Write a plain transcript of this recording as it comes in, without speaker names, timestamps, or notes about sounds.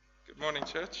Morning,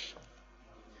 church.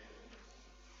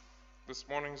 This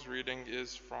morning's reading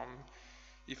is from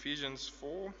Ephesians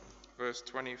 4, verse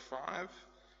 25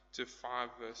 to 5,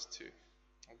 verse 2.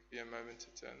 I'll give you a moment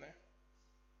to turn there.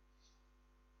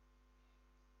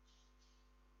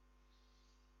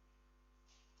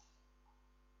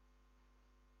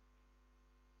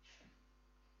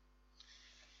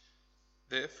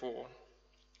 Therefore,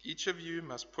 each of you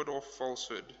must put off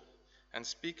falsehood and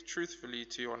speak truthfully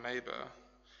to your neighbor,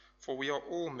 for we are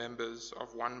all members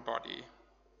of one body.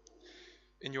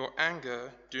 In your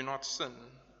anger, do not sin.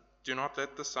 Do not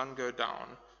let the sun go down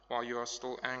while you are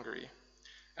still angry,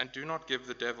 and do not give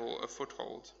the devil a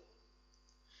foothold.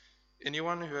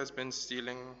 Anyone who has been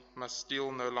stealing must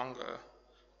steal no longer,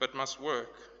 but must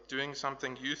work, doing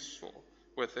something useful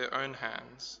with their own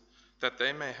hands, that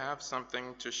they may have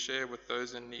something to share with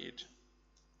those in need.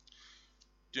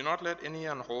 Do not let any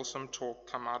unwholesome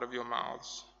talk come out of your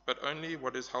mouths, but only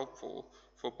what is helpful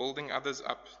for building others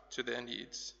up to their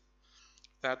needs,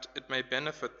 that it may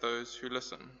benefit those who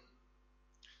listen.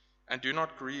 And do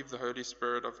not grieve the Holy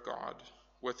Spirit of God,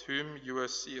 with whom you are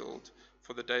sealed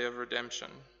for the day of redemption.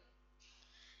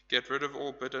 Get rid of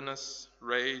all bitterness,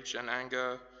 rage and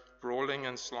anger, brawling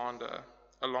and slander,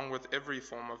 along with every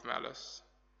form of malice.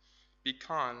 Be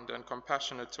kind and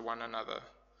compassionate to one another,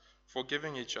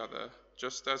 forgiving each other,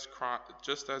 just as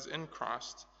in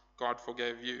Christ God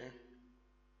forgave you.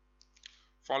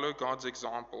 Follow God's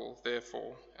example,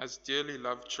 therefore, as dearly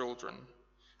loved children,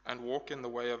 and walk in the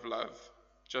way of love,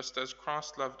 just as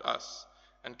Christ loved us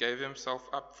and gave himself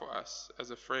up for us as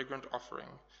a fragrant offering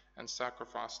and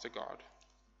sacrifice to God.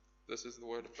 This is the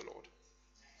word of the Lord.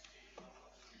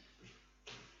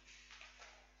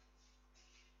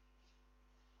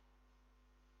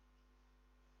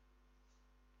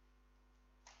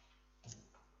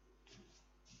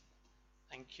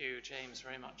 Thank you, James,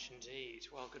 very much indeed.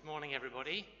 Well, good morning,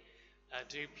 everybody.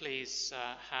 Do please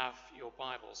have your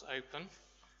Bibles open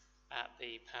at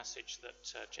the passage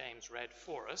that James read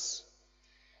for us.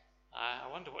 I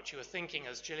wonder what you were thinking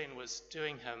as Gillian was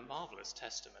doing her marvellous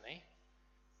testimony.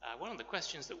 One of the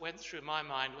questions that went through my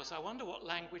mind was, I wonder what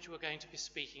language we're going to be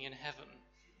speaking in heaven.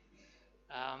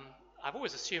 I've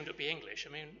always assumed it would be English.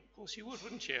 I mean, of course you would,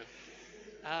 wouldn't you?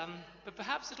 But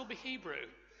perhaps it'll be Hebrew.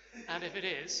 And if it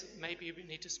is, maybe you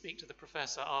need to speak to the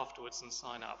professor afterwards and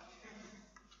sign up.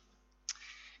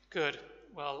 Good.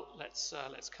 Well, let's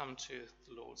come to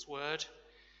the Lord's word.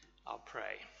 I'll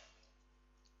pray.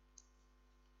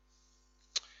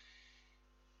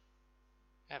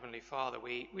 Heavenly Father,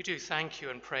 we do thank you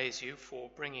and praise you for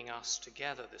bringing us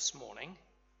together this morning.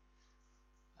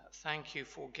 Thank you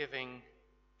for giving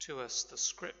to us the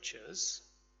Scriptures.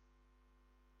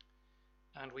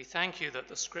 And we thank you that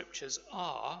the Scriptures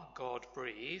are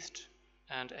God-breathed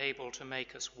and able to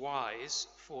make us wise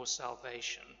for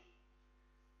salvation.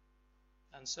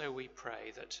 And so we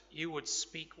pray that you would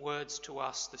speak words to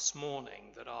us this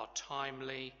morning that are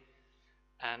timely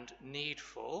and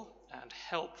needful and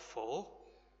helpful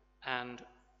and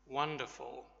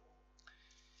wonderful.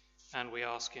 And we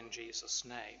ask in Jesus'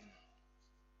 name.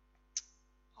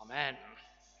 Amen.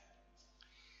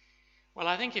 Well,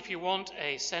 I think if you want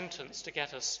a sentence to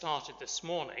get us started this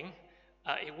morning,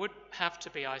 it would have to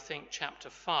be, I think, chapter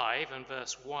 5 and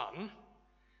verse 1.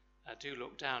 Do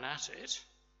look down at it,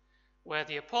 where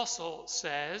the apostle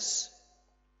says,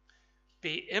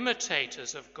 "Be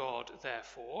imitators of God,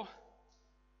 therefore,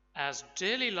 as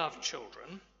dearly loved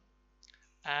children,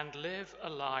 and live a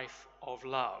life of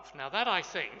love." Now that, I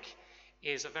think,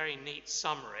 is a very neat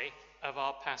summary of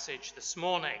our passage this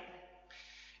morning.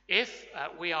 If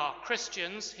we are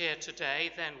Christians here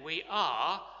today, then we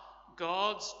are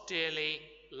God's dearly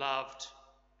loved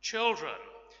children.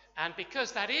 And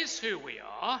because that is who we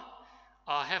are,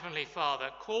 our Heavenly Father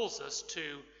calls us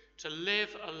to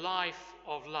live a life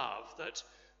of love that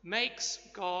makes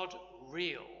God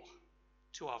real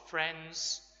to our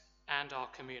friends and our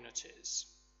communities.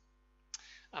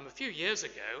 A few years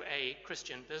ago, a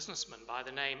Christian businessman by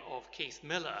the name of Keith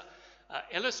Miller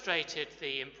illustrated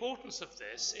the importance of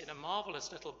this in a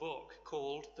marvelous little book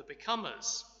called The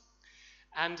Becomers.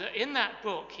 And in that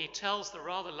book, he tells the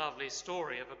rather lovely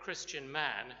story of a Christian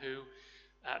man who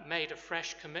made a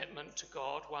fresh commitment to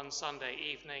God one Sunday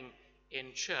evening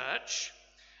in church,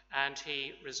 and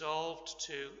he resolved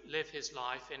to live his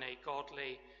life in a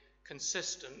godly,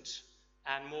 consistent,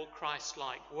 and more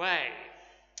Christ-like way.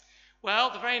 Well,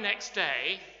 the very next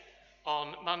day,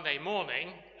 on Monday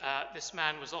morning, this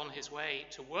man was on his way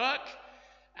to work,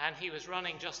 and he was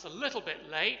running just a little bit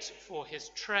late for his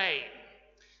train.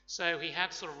 So he had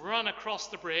to sort of run across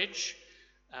the bridge,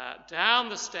 down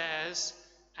the stairs,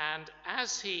 and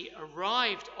as he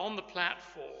arrived on the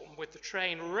platform with the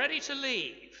train ready to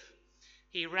leave,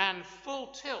 he ran full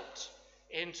tilt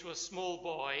into a small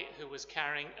boy who was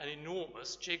carrying an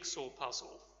enormous jigsaw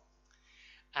puzzle.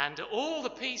 And all the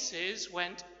pieces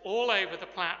went all over the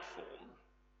platform.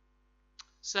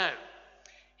 So,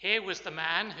 here was the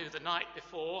man who the night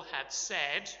before had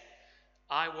said,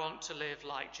 "I want to live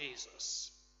like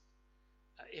Jesus."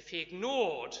 If he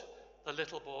ignored the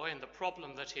little boy and the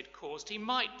problem that he'd caused, he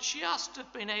might just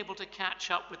have been able to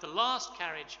catch up with the last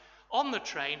carriage on the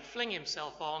train, fling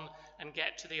himself on, and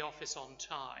get to the office on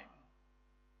time.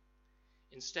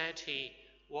 Instead, he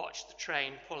watched the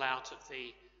train pull out of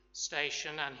the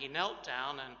station, and he knelt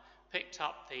down and picked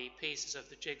up the pieces of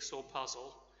the jigsaw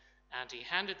puzzle, and he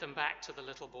handed them back to the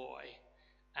little boy.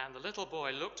 And the little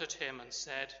boy looked at him and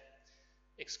said,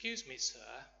 "Excuse me,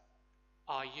 sir,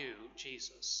 are you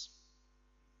Jesus?"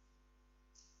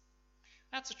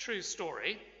 That's a true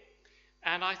story,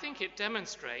 and I think it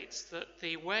demonstrates that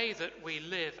the way that we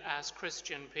live as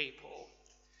Christian people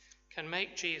can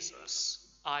make Jesus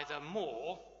either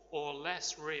more or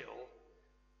less real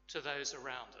to those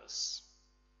around us.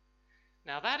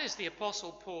 Now, that is the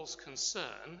Apostle Paul's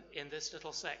concern in this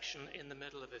little section in the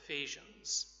middle of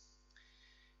Ephesians.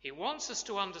 He wants us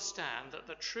to understand that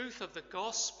the truth of the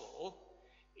gospel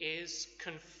is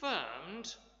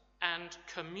confirmed and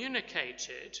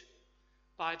communicated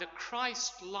by the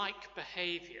Christ-like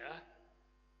behavior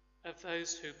of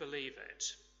those who believe it.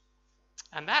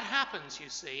 And that happens, you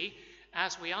see,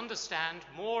 as we understand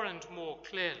more and more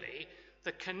clearly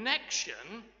the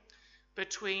connection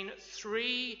between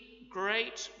three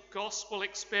great gospel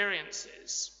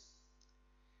experiences.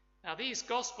 Now, these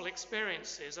gospel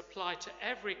experiences apply to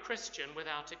every Christian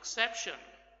without exception.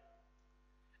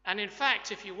 And in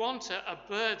fact, if you want a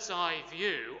bird's eye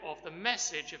view of the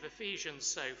message of Ephesians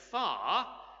so far,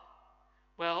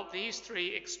 well, these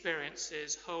three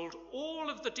experiences hold all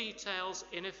of the details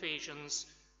in Ephesians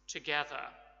together.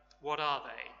 What are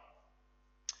they?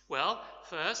 Well,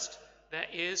 first, there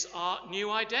is our new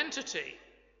identity,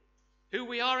 who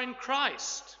we are in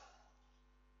Christ.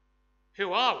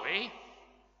 Who are we?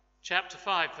 Chapter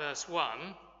 5, verse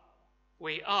 1,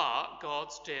 we are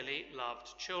God's dearly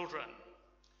loved children.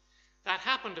 That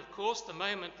happened, of course, the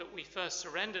moment that we first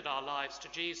surrendered our lives to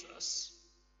Jesus.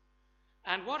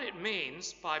 And what it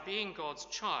means by being God's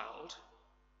child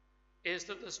is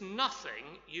that there's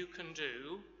nothing you can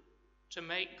do to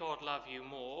make God love you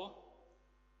more,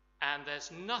 and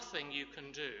there's nothing you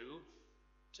can do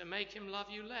to make him love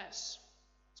you less.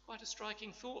 It's quite a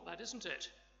striking thought, that, isn't it?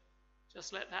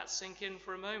 Just let that sink in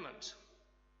for a moment.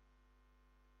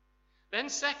 Then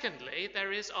secondly,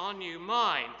 there is our new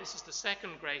mind. This is the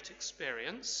second great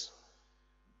experience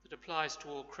that applies to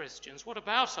all Christians. What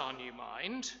about our new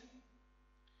mind?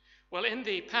 Well, in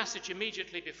the passage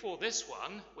immediately before this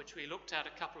one, which we looked at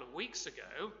a couple of weeks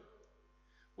ago,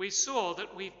 we saw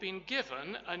that we've been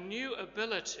given a new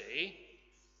ability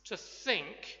to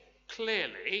think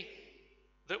clearly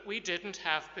that we didn't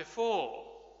have before.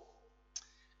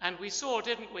 And we saw,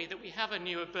 didn't we, that we have a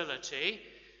new ability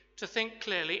to think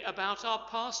clearly about our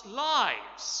past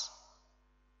lives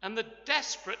and the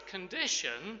desperate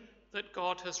condition that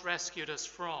God has rescued us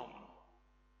from.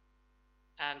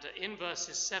 And in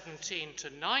verses 17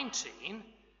 to 19,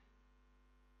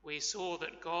 we saw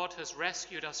that God has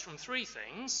rescued us from three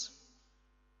things: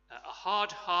 a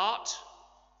hard heart,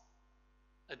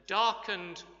 a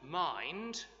darkened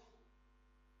mind,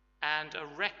 and a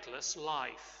reckless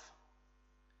life.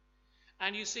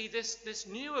 And you see, this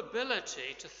new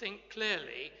ability to think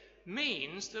clearly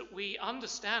means that we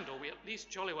understand, or we at least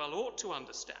jolly well ought to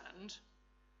understand,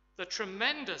 the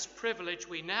tremendous privilege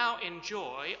we now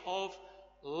enjoy of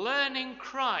learning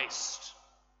Christ.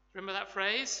 Remember that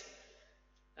phrase?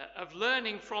 Of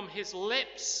learning from his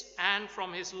lips and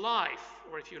from his life,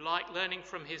 or if you like, learning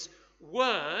from his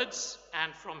words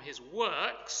and from his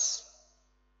works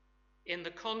in the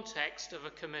context of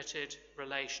a committed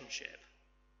relationship.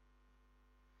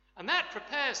 And that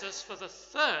prepares us for the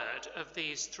third of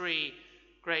these three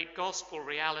great gospel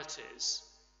realities,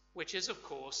 which is, of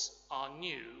course, our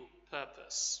new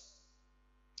purpose.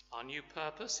 Our new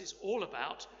purpose is all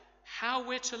about how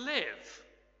we're to live.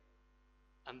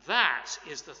 And that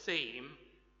is the theme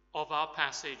of our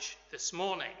passage this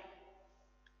morning.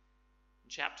 In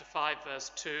chapter 5,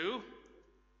 verse 2,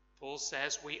 Paul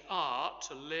says we are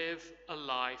to live a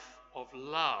life of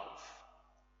love.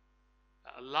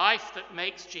 A life that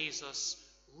makes Jesus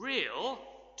real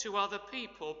to other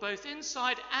people, both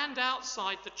inside and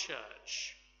outside the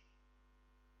church.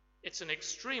 It's an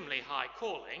extremely high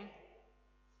calling.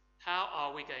 How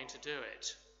are we going to do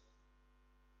it?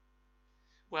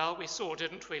 Well, we saw,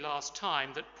 didn't we, last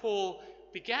time, that Paul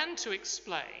began to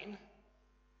explain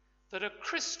that a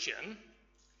Christian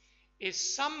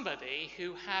is somebody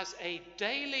who has a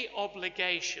daily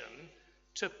obligation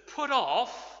to put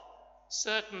off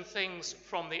certain things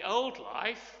from the old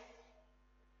life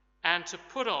and to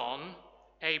put on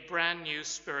a brand new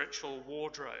spiritual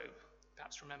wardrobe.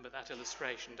 Perhaps remember that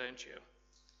illustration, don't you?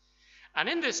 And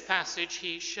in this passage,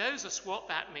 he shows us what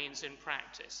that means in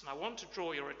practice. And I want to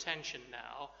draw your attention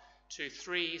now to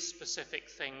three specific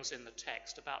things in the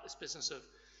text about this business of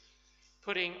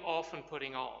putting off and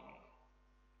putting on.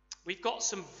 We've got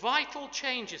some vital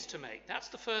changes to make. That's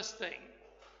the first thing.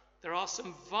 There are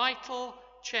some vital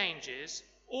changes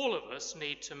all of us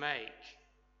need to make.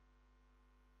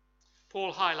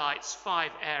 Paul highlights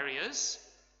 5 areas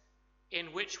in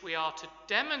which we are to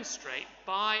demonstrate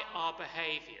by our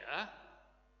behavior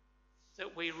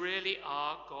that we really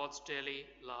are God's dearly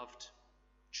loved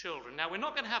children. Now, we're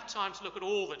not going to have time to look at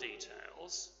all the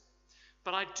details,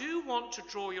 but I do want to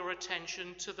draw your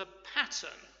attention to the pattern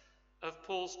of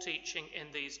Paul's teaching in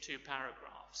these 2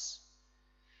 paragraphs,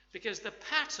 because the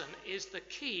pattern is the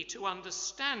key to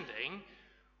understanding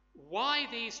why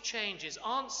these changes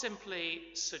aren't simply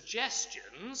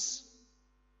suggestions,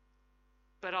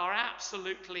 but are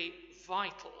absolutely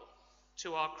vital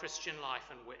to our Christian life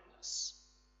and witness.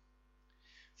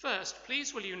 First,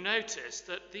 please will you notice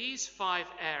that these 5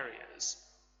 areas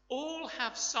all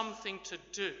have something to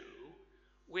do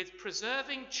with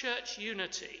preserving church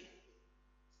unity.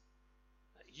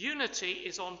 Unity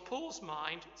is on Paul's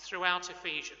mind throughout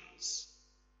Ephesians.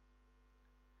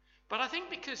 But I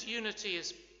think because unity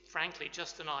is frankly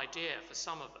just an idea for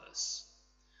some of us,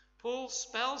 Paul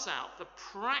spells out the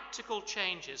practical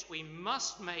changes we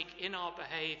must make in our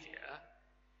behavior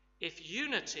if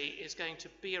unity is going to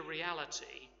be a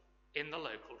reality in the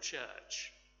local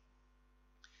church.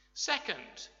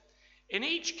 Second, in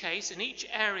each case, in each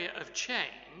area of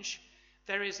change,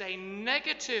 there is a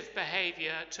negative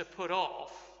behavior to put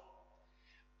off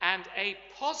and a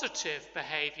positive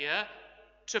behavior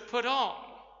to put on.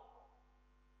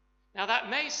 Now, that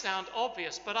may sound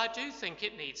obvious, but I do think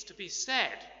it needs to be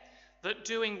said that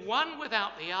doing one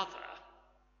without the other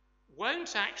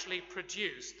won't actually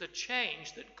produce the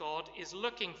change that God is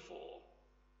looking for.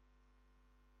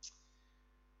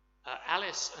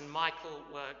 Alice and Michael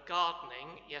were gardening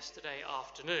yesterday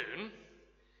afternoon,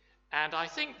 and I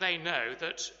think they know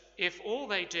that if all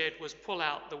they did was pull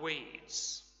out the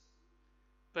weeds,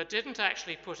 but didn't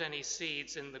actually put any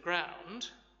seeds in the ground,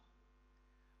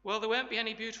 well, there won't be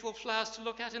any beautiful flowers to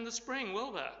look at in the spring,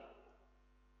 will there?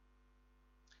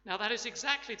 Now, that is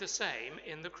exactly the same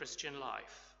in the Christian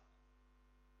life.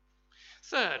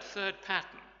 Third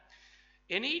pattern.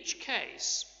 In each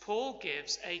case, Paul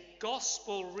gives a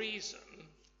gospel reason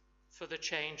for the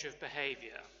change of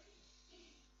behavior.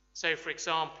 So, for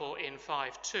example, in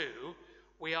 5:2,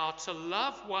 we are to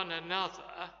love one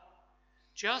another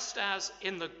just as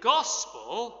in the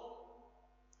gospel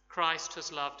Christ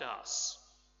has loved us.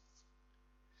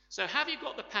 So have you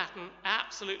got the pattern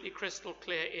absolutely crystal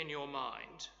clear in your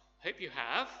mind? I hope you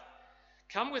have.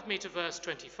 Come with me to verse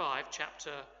 25,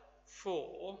 chapter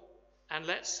 4, and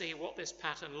let's see what this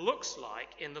pattern looks like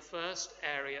in the first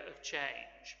area of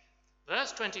change.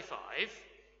 Verse 25,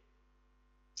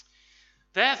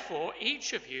 therefore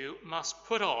each of you must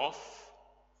put off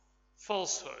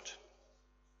falsehood.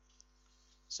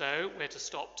 So we're to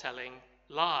stop telling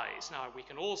lies. Now, we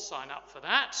can all sign up for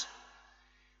that.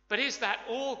 But is that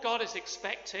all God is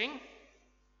expecting?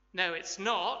 No, it's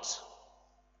not.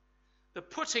 The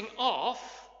putting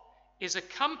off is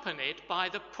accompanied by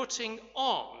the putting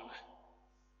on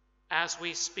as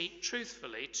we speak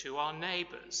truthfully to our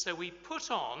neighbours. So we put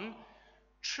on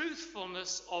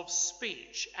truthfulness of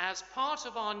speech as part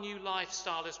of our new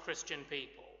lifestyle as Christian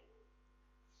people.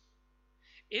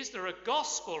 Is there a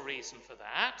gospel reason for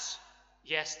that?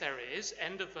 Yes, there is.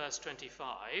 End of verse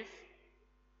 25.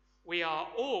 We are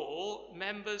all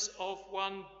members of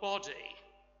one body.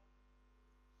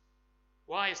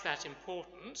 Why is that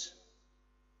important?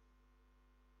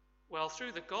 Well,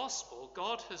 through the gospel,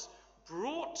 God has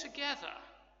brought together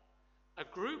a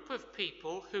group of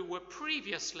people who were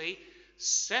previously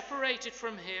separated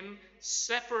from him,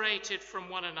 separated from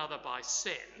one another by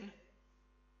sin.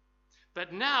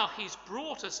 But now he's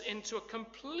brought us into a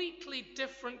completely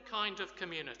different kind of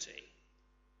community.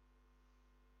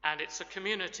 And it's a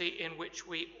community in which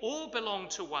we all belong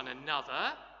to one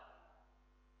another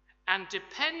and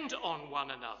depend on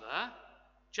one another,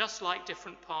 just like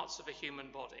different parts of a human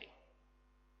body.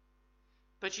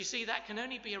 But you see, that can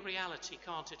only be a reality,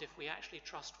 can't it, if we actually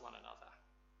trust one another.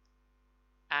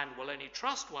 And we'll only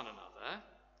trust one another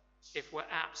if we're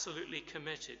absolutely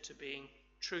committed to being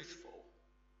truthful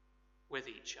with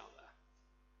each other.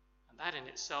 And that in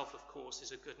itself, of course,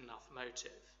 is a good enough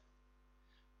motive.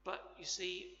 But you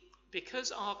see,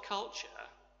 because our culture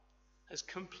has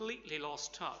completely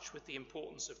lost touch with the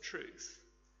importance of truth,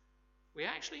 we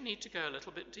actually need to go a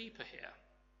little bit deeper here.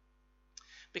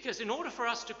 Because in order for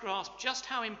us to grasp just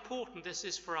how important this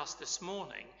is for us this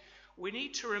morning, we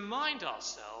need to remind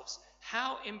ourselves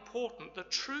how important the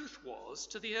truth was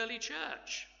to the early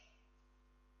church.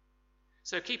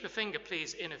 So keep a finger,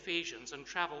 please, in Ephesians and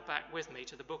travel back with me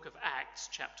to the book of Acts,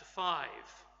 chapter 5.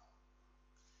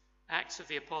 Acts of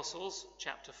the Apostles,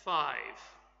 chapter 5.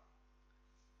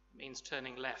 It means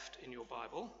turning left in your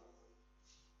Bible.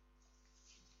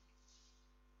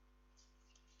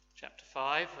 Chapter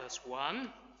 5, verse 1.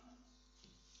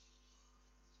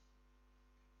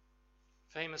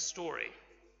 Famous story.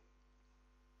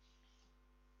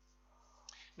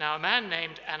 Now a man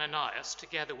named Ananias,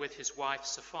 together with his wife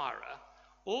Sapphira,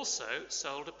 also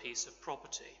sold a piece of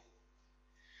property.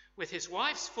 With his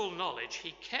wife's full knowledge,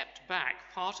 he kept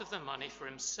back part of the money for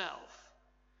himself,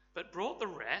 but brought the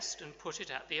rest and put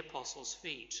it at the apostles'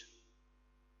 feet.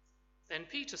 Then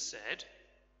Peter said,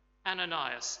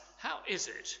 Ananias, how is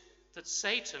it that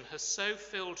Satan has so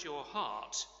filled your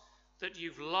heart that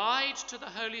you've lied to the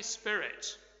Holy Spirit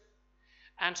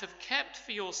and have kept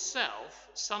for yourself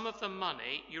some of the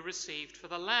money you received for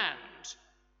the land?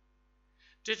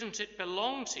 Didn't it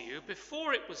belong to you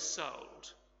before it was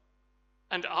sold?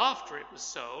 And after it was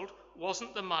sold,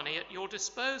 wasn't the money at your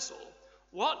disposal?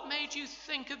 What made you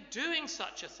think of doing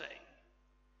such a thing?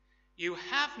 You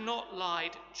have not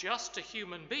lied just to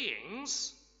human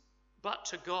beings, but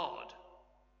to God.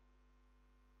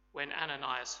 When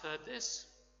Ananias heard this,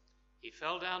 he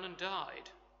fell down and died,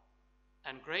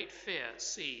 and great fear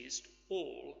seized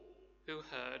all who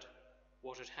heard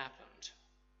what had happened.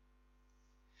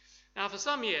 Now, for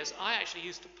some years, I actually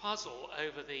used to puzzle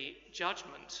over the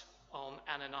judgment on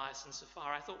Ananias and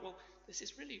Sapphira. I thought, well, this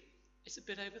is really, it's a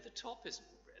bit over the top, isn't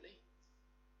it, really?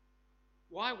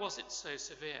 Why was it so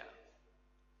severe?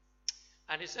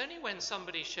 And it's only when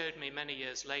somebody showed me many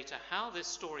years later how this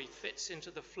story fits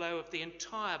into the flow of the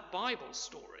entire Bible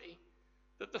story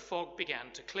that the fog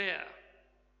began to clear.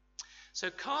 So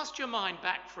cast your mind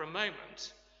back for a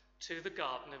moment to the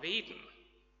Garden of Eden.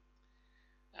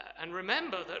 And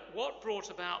remember that what brought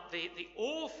about the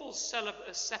awful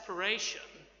separation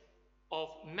of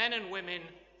men and women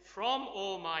from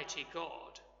Almighty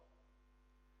God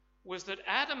was that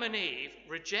Adam and Eve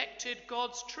rejected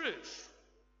God's truth,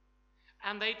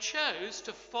 and they chose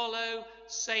to follow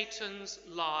Satan's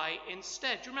lie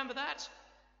instead. Do you remember that?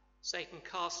 Satan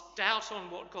cast doubt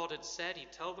on what God had said. He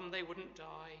told them they wouldn't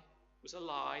die. It was a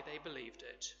lie. They believed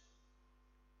it.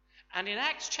 And in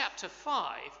Acts chapter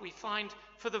 5, we find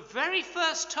for the very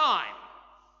first time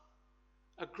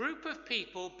a group of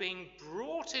people being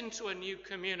brought into a new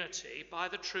community by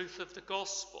the truth of the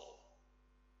gospel.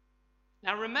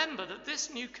 Now remember that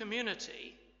this new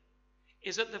community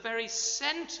is at the very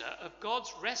center of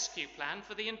God's rescue plan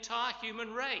for the entire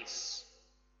human race.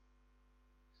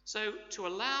 So to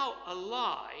allow a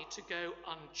lie to go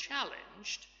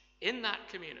unchallenged in that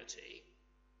community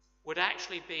would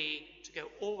actually be to go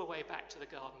all the way back to the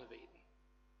Garden of Eden.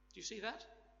 Do you see that?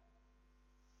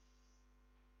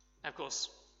 Now, of course,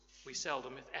 we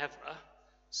seldom, if ever,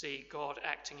 see God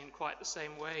acting in quite the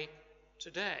same way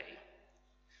today.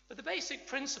 But the basic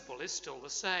principle is still the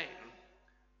same.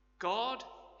 God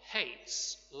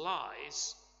hates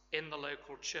lies in the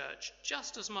local church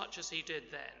just as much as he did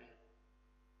then.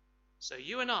 So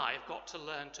you and I have got to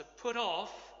learn to put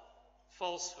off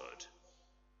falsehood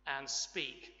and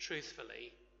speak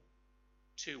truthfully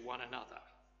to one another.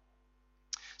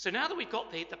 So now that we've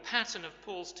got the pattern of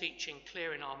Paul's teaching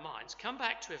clear in our minds, come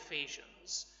back to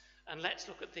Ephesians and let's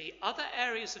look at the other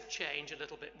areas of change a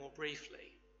little bit more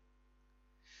briefly.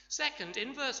 Second,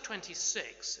 in verse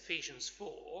 26, Ephesians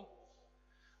 4,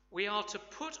 we are to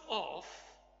put off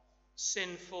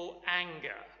sinful anger.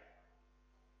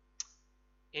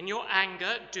 In your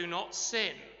anger, do not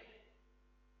sin.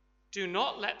 Do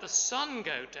not let the sun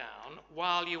go down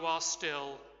while you are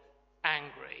still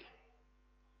angry.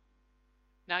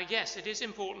 Now, yes, it is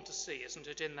important to see, isn't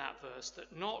it, in that verse,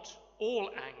 that not all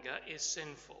anger is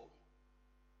sinful.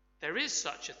 There is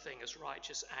such a thing as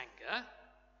righteous anger.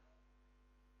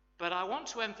 But I want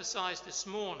to emphasize this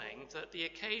morning that the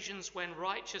occasions when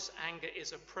righteous anger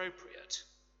is appropriate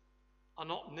are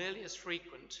not nearly as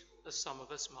frequent as some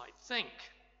of us might think.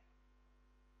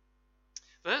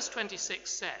 Verse 26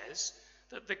 says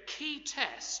that the key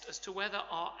test as to whether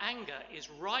our anger is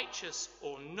righteous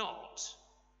or not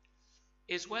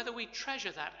is whether we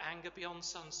treasure that anger beyond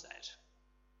sunset.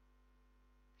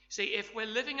 See, if we're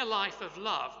living a life of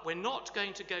love, we're not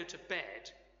going to go to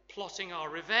bed plotting our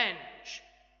revenge,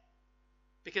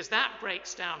 because that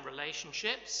breaks down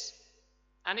relationships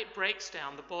and it breaks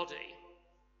down the body.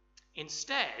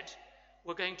 Instead,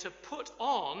 we're going to put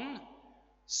on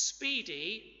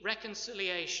speedy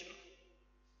reconciliation.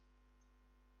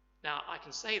 Now, I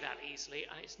can say that easily,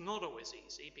 and it's not always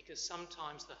easy, because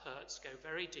sometimes the hurts go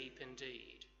very deep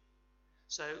indeed.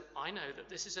 So I know that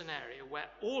this is an area where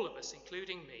all of us,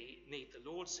 including me, need the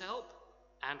Lord's help,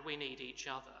 and we need each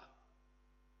other.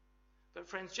 But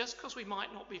friends, just because we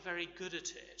might not be very good at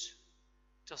it,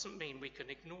 doesn't mean we can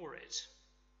ignore it.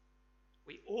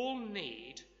 We all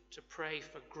need to pray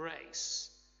for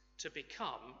grace to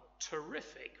become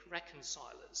terrific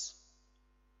reconcilers.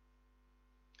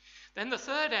 Then the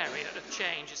third area of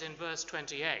change is in verse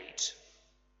 28,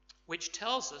 which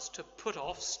tells us to put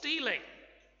off stealing.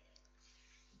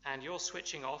 And you're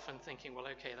switching off and thinking, well,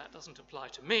 okay, that doesn't apply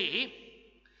to me.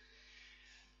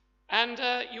 And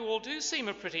you all do seem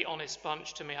a pretty honest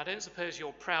bunch to me. I don't suppose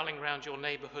you're prowling around your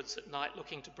neighbourhoods at night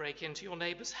looking to break into your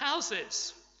neighbours'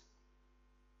 houses.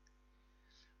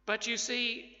 But you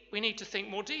see, we need to think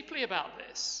more deeply about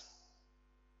this,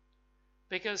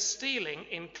 because stealing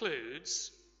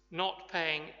includes not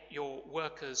paying your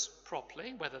workers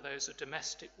properly, whether those are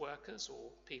domestic workers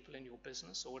or people in your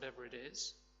business or whatever it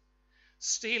is.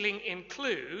 Stealing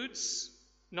includes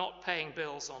not paying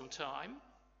bills on time.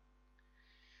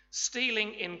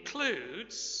 Stealing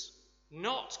includes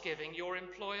not giving your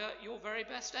employer your very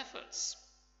best efforts.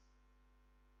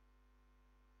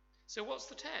 So what's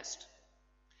the test?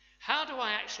 How do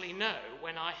I actually know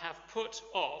when I have put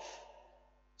off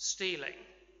stealing?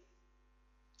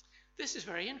 This is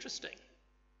very interesting.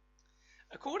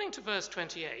 According to verse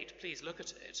 28, please look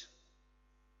at it,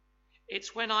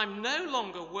 it's when I'm no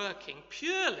longer working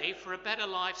purely for a better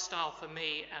lifestyle for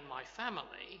me and my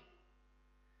family,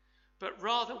 but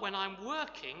rather when I'm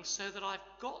working so that I've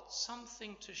got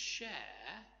something to share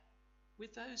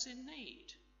with those in need.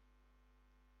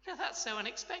 Now that's so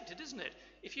unexpected, isn't it?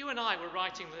 If you and I were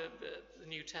writing the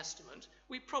New Testament,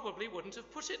 we probably wouldn't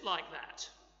have put it like that.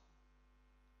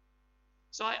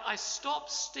 So I stopped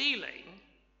stealing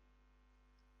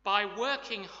by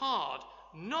working hard,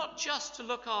 not just to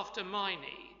look after my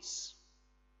needs,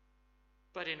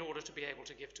 but in order to be able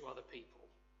to give to other people.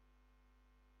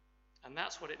 And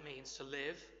that's what it means to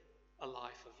live a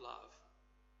life of love.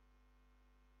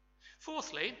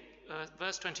 Fourthly,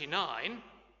 verse 29,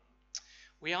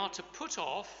 we are to put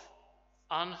off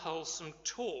unwholesome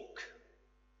talk.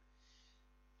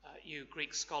 You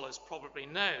Greek scholars probably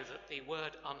know that the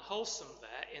word unwholesome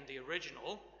there in the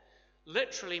original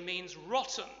literally means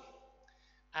rotten.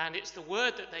 And it's the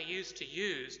word that they used to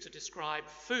use to describe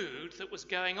food that was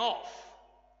going off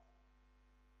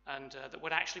and that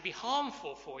would actually be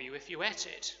harmful for you if you ate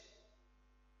it.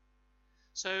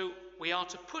 So we are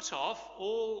to put off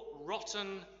all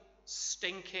rotten,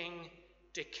 stinking,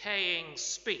 decaying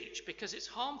speech because it's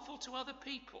harmful to other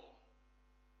people.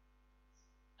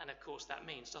 And of course that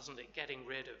means, doesn't it, getting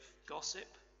rid of gossip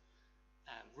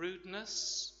and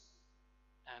rudeness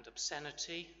and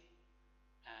obscenity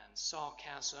and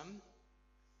sarcasm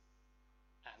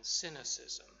and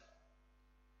cynicism.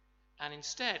 And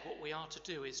instead what we are to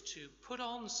do is to put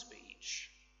on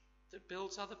speech that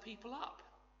builds other people up.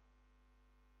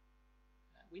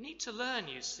 We need to learn,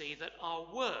 you see, that our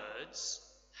words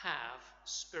have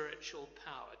spiritual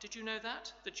power. Did you know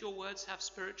that? That your words have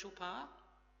spiritual power?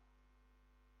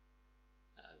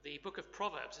 The book of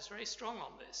Proverbs is very strong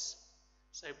on this.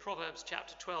 So Proverbs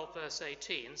chapter 12 verse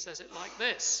 18 says it like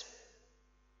this: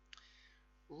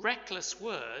 reckless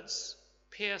words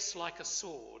pierce like a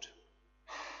sword,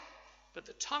 but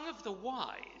the tongue of the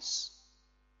wise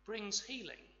brings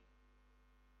healing.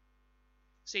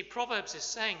 See, Proverbs is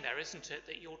saying there, isn't it,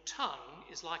 that your tongue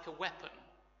is like a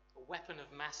weapon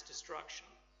of mass destruction.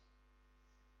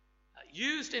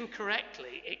 Used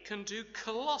incorrectly, it can do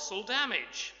colossal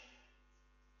damage.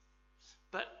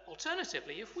 But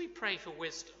alternatively, if we pray for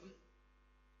wisdom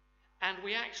and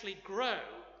we actually grow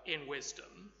in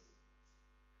wisdom,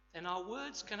 then our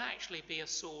words can actually be a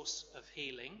source of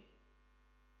healing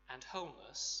and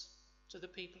wholeness to the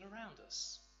people around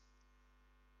us.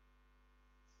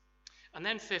 And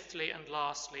then fifthly and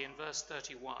lastly, in verse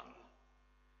 31,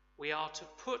 we are to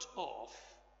put off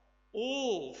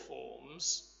all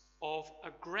forms of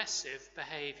aggressive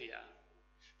behavior.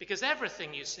 Because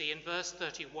everything you see in verse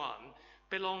 31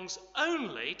 belongs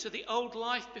only to the old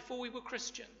life before we were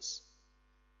Christians.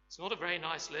 It's not a very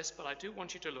nice list, but I do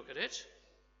want you to look at it.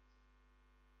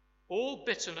 All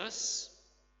bitterness,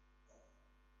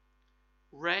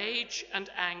 rage and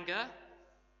anger,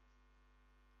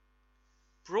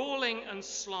 brawling and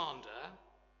slander,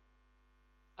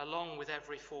 along with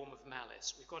every form of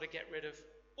malice. We've got to get rid of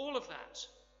all of that.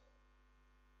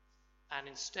 And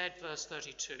instead, verse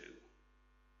 32,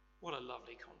 what a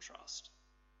lovely contrast.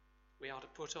 We are to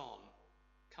put on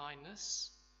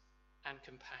kindness and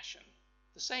compassion,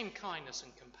 the same kindness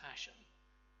and compassion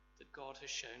that God has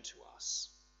shown to us.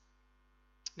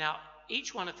 Now,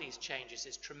 each one of these changes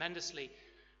is tremendously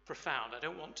profound. I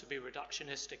don't want to be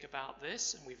reductionistic about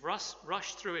this, and we've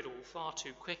rushed through it all far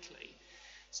too quickly.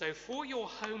 So for your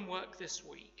homework this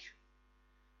week,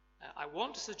 I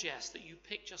want to suggest that you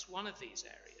pick just one of these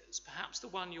areas, perhaps the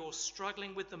one you're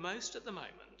struggling with the most at the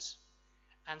moment,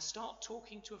 and start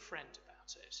talking to a friend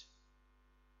about it.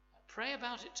 Pray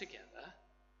about it together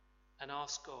and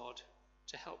ask God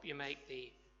to help you make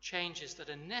the changes that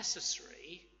are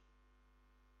necessary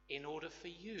in order for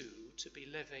you to be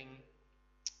living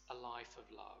a life of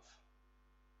love.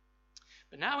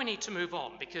 But now we need to move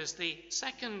on, because the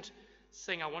second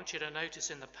thing I want you to notice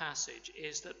in the passage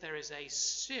is that there is a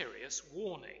serious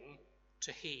warning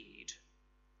to heed.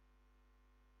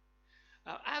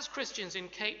 As Christians in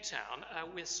Cape Town,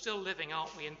 we're still living,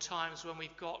 aren't we, in times when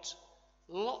we've got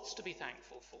lots to be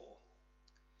thankful for.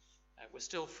 We're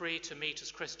still free to meet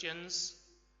as Christians.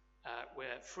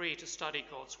 We're free to study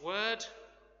God's word,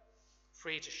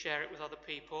 free to share it with other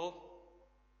people.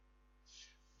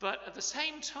 But at the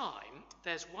same time,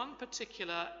 there's one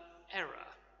particular error,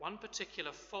 one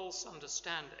particular false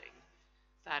understanding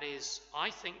that is, I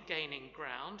think, gaining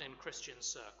ground in Christian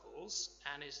circles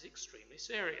and is extremely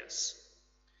serious.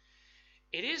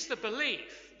 It is the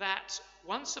belief that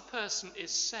once a person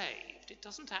is saved, it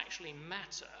doesn't actually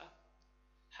matter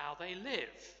how they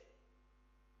live.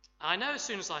 I know as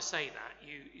soon as I say that,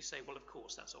 you say, well, of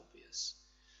course, that's obvious.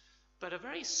 But a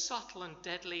very subtle and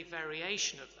deadly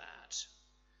variation of that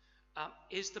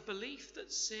is the belief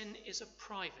that sin is a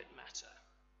private matter.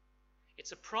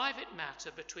 It's a private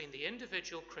matter between the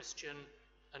individual Christian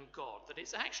and God, that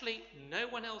it's actually no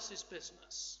one else's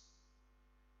business.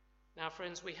 Now,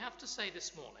 friends, we have to say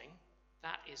this morning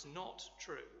that is not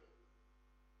true.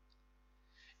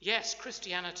 Yes,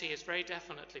 Christianity is very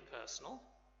definitely personal.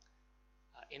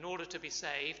 In order to be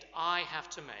saved, I have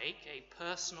to make a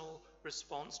personal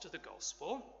response to the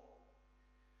gospel.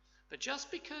 But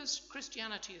just because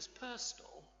Christianity is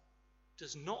personal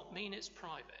does not mean it's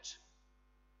private.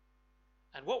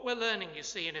 And what we're learning, you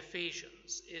see, in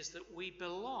Ephesians is that we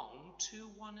belong to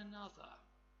one another.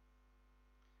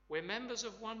 We're members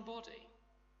of one body.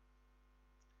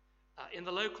 In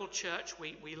the local church,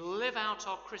 we live out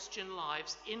our Christian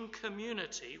lives in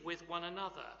community with one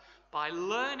another by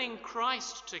learning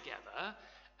Christ together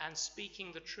and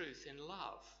speaking the truth in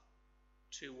love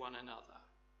to one another.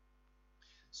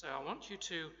 So I want you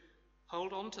to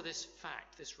hold on to this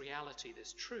fact, this reality,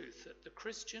 this truth, that the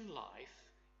Christian life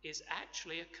is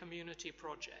actually a community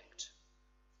project.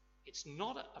 It's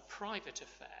not a private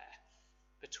affair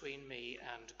between me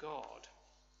and God.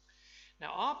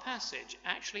 Now, our passage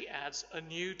actually adds a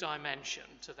new dimension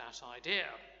to that idea.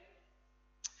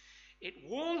 It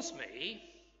warns me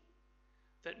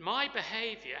that my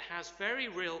behavior has very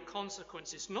real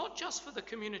consequences, not just for the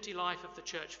community life of the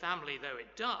church family, though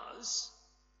it does,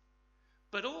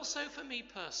 but also for me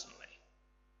personally.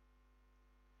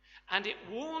 And it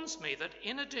warns me that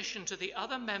in addition to the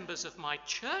other members of my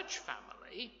church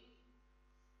family,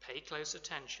 pay close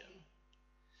attention,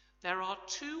 there are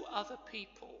two other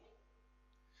people,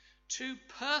 two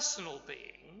personal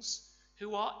beings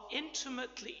who are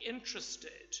intimately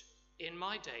interested in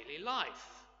my daily life.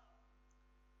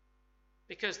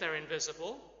 Because they're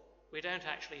invisible, we don't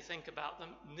actually think about them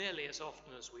nearly as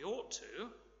often as we ought to,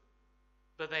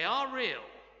 but they are real,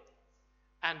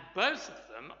 and both of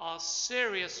them are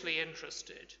seriously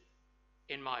interested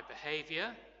in my behavior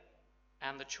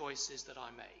and the choices that I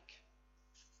make.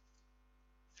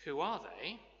 Who are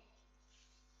they?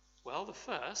 Well, the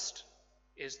first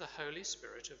is the Holy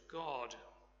Spirit of God.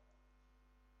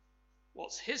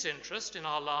 What's his interest in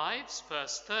our lives?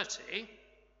 Verse 30,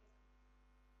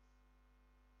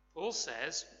 Paul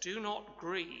says, "Do not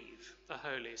grieve the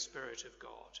Holy Spirit of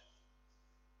God,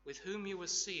 with whom you were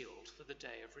sealed for the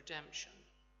day of redemption."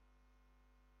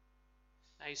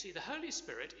 Now you see, the Holy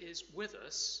Spirit is with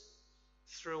us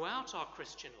throughout our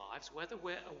Christian lives, whether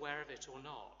we're aware of it or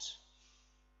not.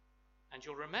 And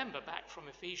you'll remember back from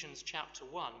Ephesians chapter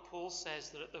 1, Paul says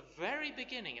that at the very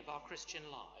beginning of our Christian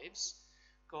lives,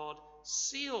 God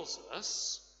seals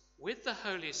us with the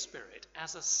Holy Spirit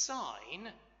as a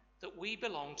sign that we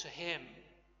belong to him.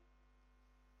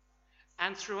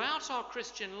 And throughout our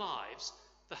Christian lives,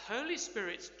 the Holy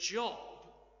Spirit's job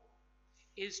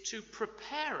is to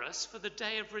prepare us for the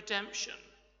day of redemption.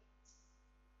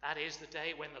 That is the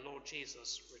day when the Lord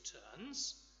Jesus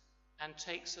returns and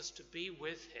takes us to be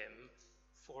with him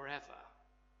forever.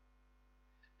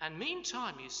 And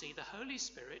meantime, you see, the Holy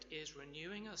Spirit is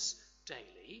renewing us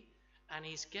daily, and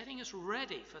he's getting us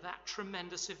ready for that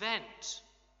tremendous event.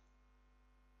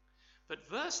 But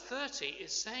verse 30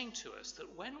 is saying to us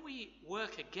that when we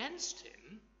work against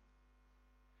him,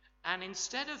 and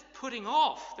instead of putting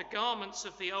off the garments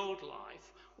of the old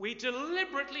life, we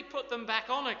deliberately put them back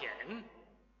on again,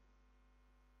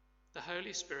 the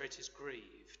Holy Spirit is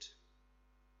grieved.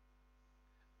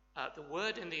 The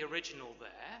word in the original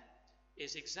there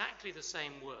is exactly the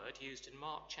same word used in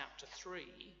Mark chapter 3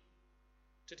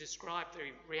 to describe the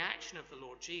reaction of the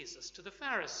Lord Jesus to the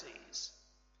Pharisees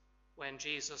when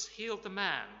Jesus healed the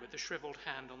man with the shriveled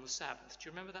hand on the Sabbath. Do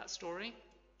you remember that story?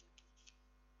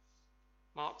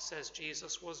 Mark says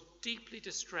Jesus was deeply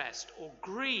distressed or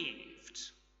grieved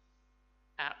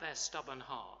at their stubborn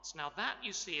hearts. Now that,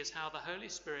 you see, is how the Holy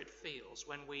Spirit feels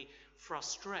when we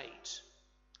frustrate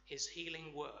his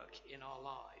healing work in our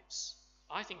lives.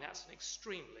 I think that's an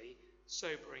extremely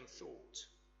sobering thought.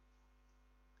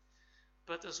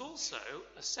 But there's also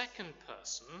a second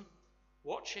person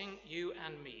watching you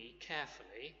and me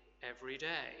carefully every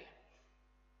day,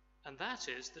 and that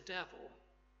is the devil.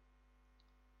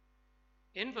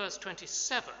 In verse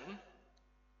 27,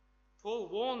 Paul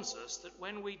warns us that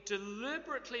when we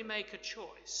deliberately make a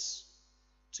choice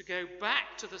to go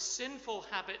back to the sinful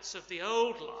habits of the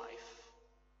old life,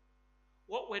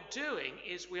 what we're doing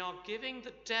is we are giving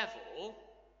the devil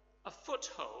a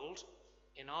foothold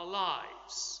in our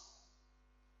lives.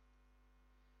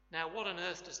 Now, what on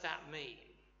earth does that mean?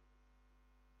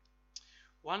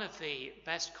 One of the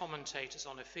best commentators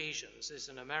on Ephesians is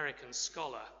an American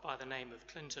scholar by the name of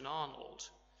Clinton Arnold.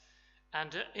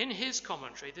 And in his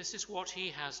commentary, this is what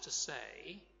he has to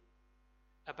say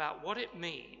about what it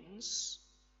means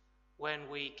when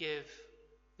we give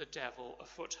the devil a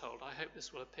foothold. I hope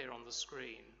this will appear on the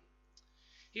screen.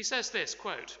 He says this,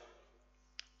 quote,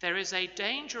 "There is a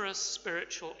dangerous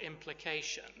spiritual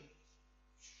implication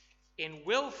in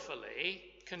willfully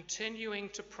continuing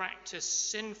to practice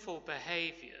sinful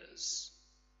behaviors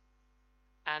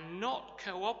and not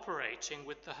cooperating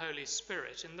with the Holy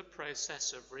Spirit in the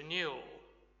process of renewal.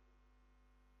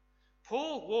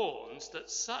 Paul warns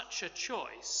that such a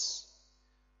choice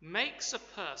makes a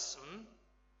person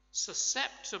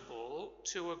susceptible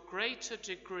to a greater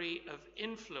degree of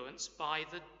influence by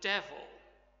the devil.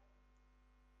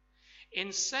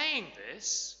 In saying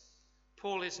this,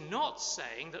 Paul is not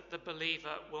saying that the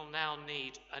believer will now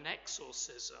need an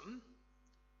exorcism,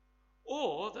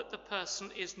 or that the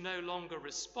person is no longer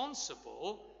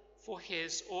responsible for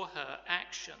his or her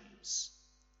actions.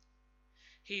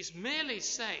 He's merely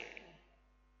saying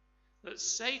that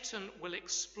Satan will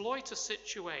exploit a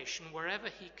situation wherever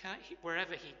he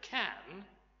can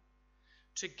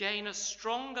to gain a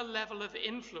stronger level of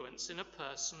influence in a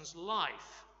person's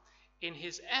life in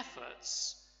his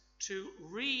efforts to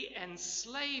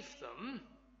re-enslave them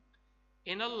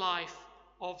in a life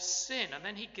of sin. And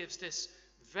then he gives this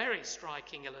very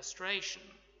striking illustration.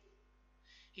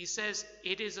 He says,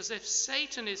 it is as if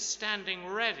Satan is standing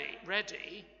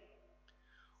ready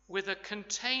with a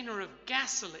container of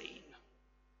gasoline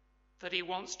that he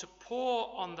wants to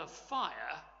pour on the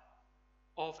fire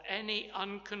of any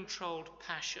uncontrolled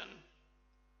passion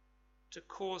to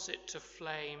cause it to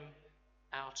flame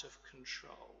out of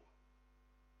control.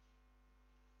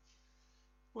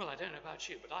 Well, I don't know about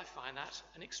you, but I find that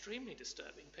an extremely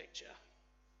disturbing picture.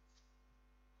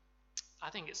 I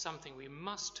think it's something we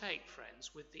must take,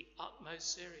 friends, with the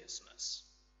utmost seriousness.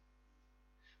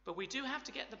 But we do have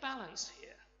to get the balance here.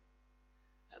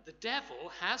 The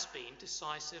devil has been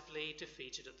decisively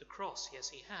defeated at the cross. Yes,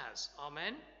 he has.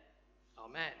 Amen?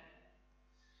 Amen.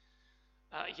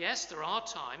 Yes, there are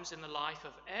times in the life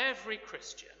of every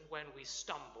Christian when we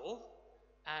stumble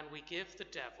and we give the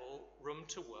devil room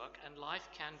to work, and life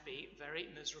can be very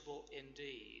miserable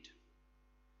indeed.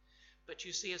 But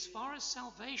you see, as far as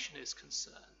salvation is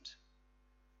concerned,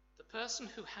 the person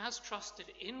who has trusted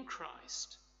in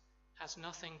Christ has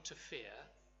nothing to fear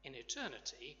in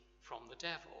eternity from the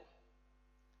devil.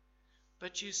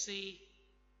 But you see,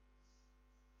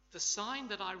 the sign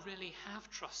that I really have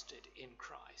trusted in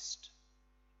Christ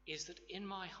is that in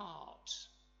my heart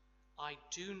I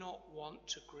do not want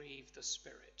to grieve the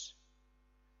Spirit,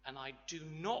 and I do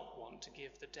not want to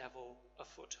give the devil a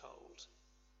foothold.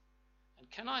 And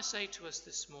can I say to us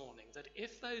this morning that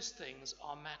if those things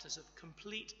are matters of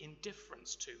complete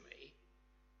indifference to me,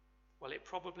 well, it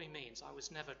probably means I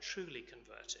was never truly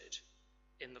converted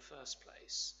in the first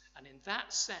place. And in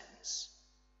that sense,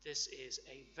 this is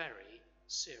a very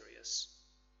serious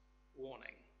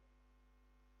warning.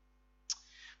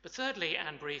 But thirdly,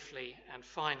 and briefly, and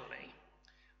finally,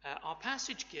 our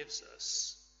passage gives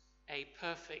us a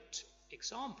perfect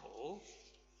example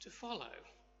to follow.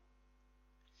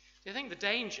 I think the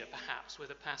danger, perhaps,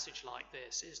 with a passage like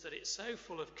this is that it's so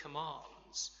full of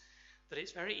commands that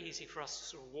it's very easy for us to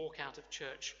sort of walk out of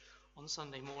church on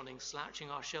Sunday morning, slouching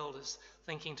our shoulders,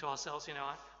 thinking to ourselves,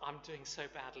 I'm doing so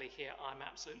badly here, I'm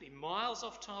absolutely miles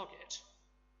off target.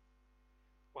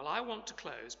 Well, I want to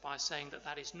close by saying that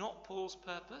that is not Paul's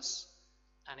purpose,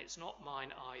 and it's not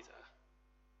mine either.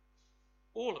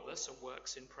 All of us are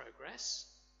works in progress,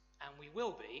 and we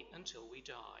will be until we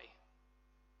die.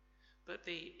 But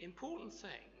the important thing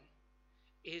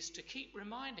is to keep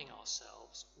reminding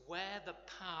ourselves where the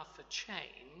power for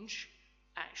change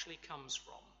actually comes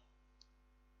from.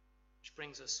 Which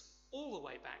brings us all the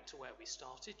way back to where we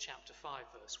started, chapter 5,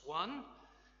 verse 1,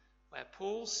 where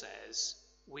Paul says,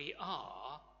 we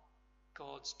are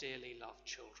God's dearly loved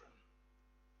children.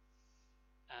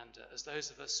 And as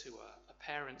those of us who are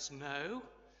parents know,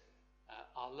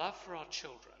 our love for our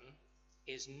children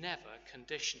is never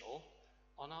conditional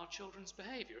on our children's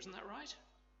behavior. Isn't that right?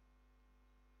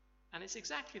 And it's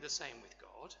exactly the same with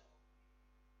God.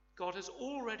 God has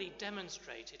already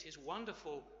demonstrated his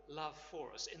wonderful love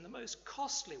for us in the most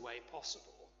costly way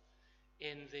possible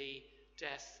in the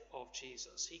death of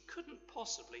Jesus. He couldn't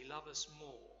possibly love us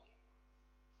more.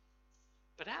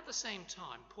 But at the same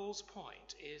time, Paul's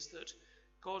point is that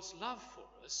God's love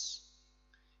for us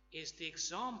is the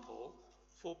example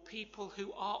for people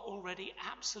who are already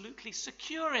absolutely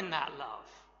secure in that love.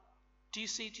 Do you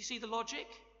see the logic?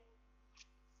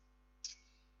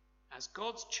 As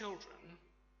God's children,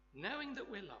 knowing that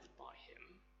we're loved by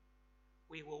him,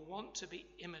 we will want to be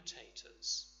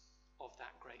imitators of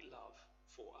that great love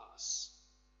for us.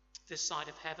 This side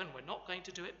of heaven, we're not going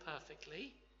to do it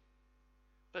perfectly,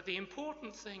 but the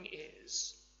important thing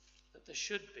is that there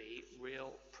should be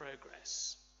real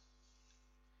progress.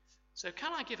 So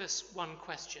can I give us one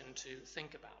question to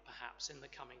think about perhaps in the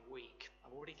coming week?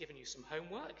 I've already given you some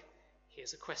homework.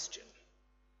 Here's a question.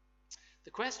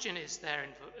 The question is there in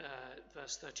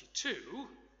verse 32,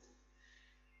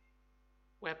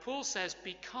 where Paul says,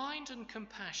 be kind and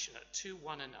compassionate to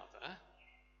one another,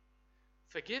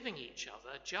 forgiving each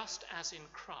other, just as in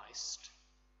Christ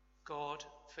God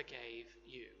forgave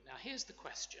you. Now here's the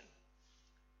question.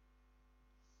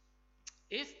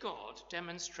 If God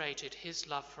demonstrated his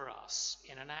love for us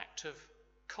in an act of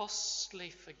costly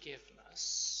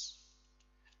forgiveness,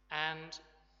 and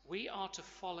we are to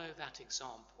follow that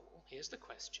example, here's the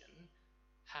question,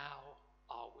 how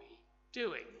are we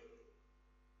doing?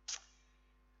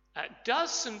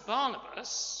 Does St.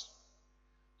 Barnabas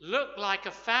look like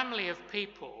a family of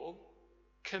people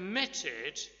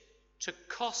committed to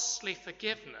costly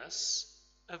forgiveness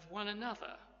of one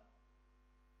another?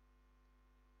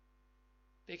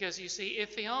 Because you see,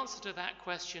 if the answer to that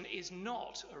question is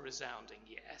not a resounding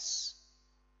yes,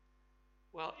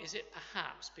 well, is it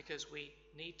perhaps because we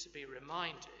need to be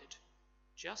reminded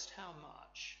just how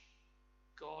much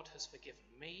God has forgiven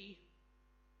me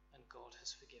and God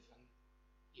has forgiven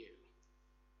you?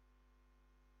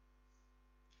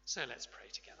 So let's pray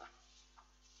together.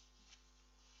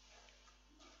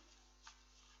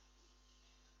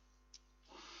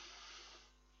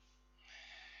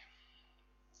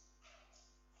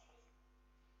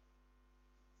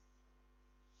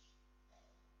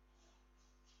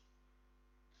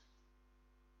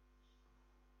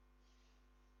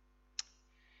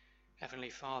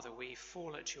 Heavenly Father, we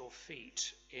fall at your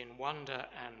feet in wonder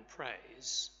and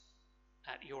praise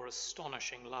at your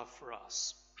astonishing love for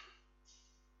us.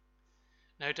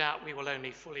 No doubt we will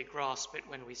only fully grasp it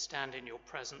when we stand in your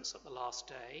presence at the last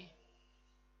day.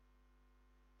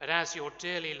 But as your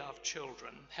dearly loved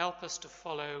children, help us to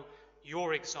follow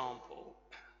your example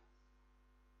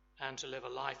and to live a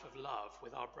life of love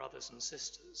with our brothers and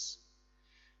sisters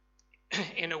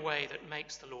in a way that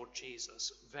makes the Lord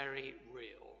Jesus very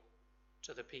real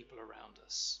to the people around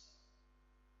us.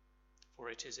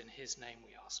 For it is in his name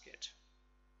we ask it.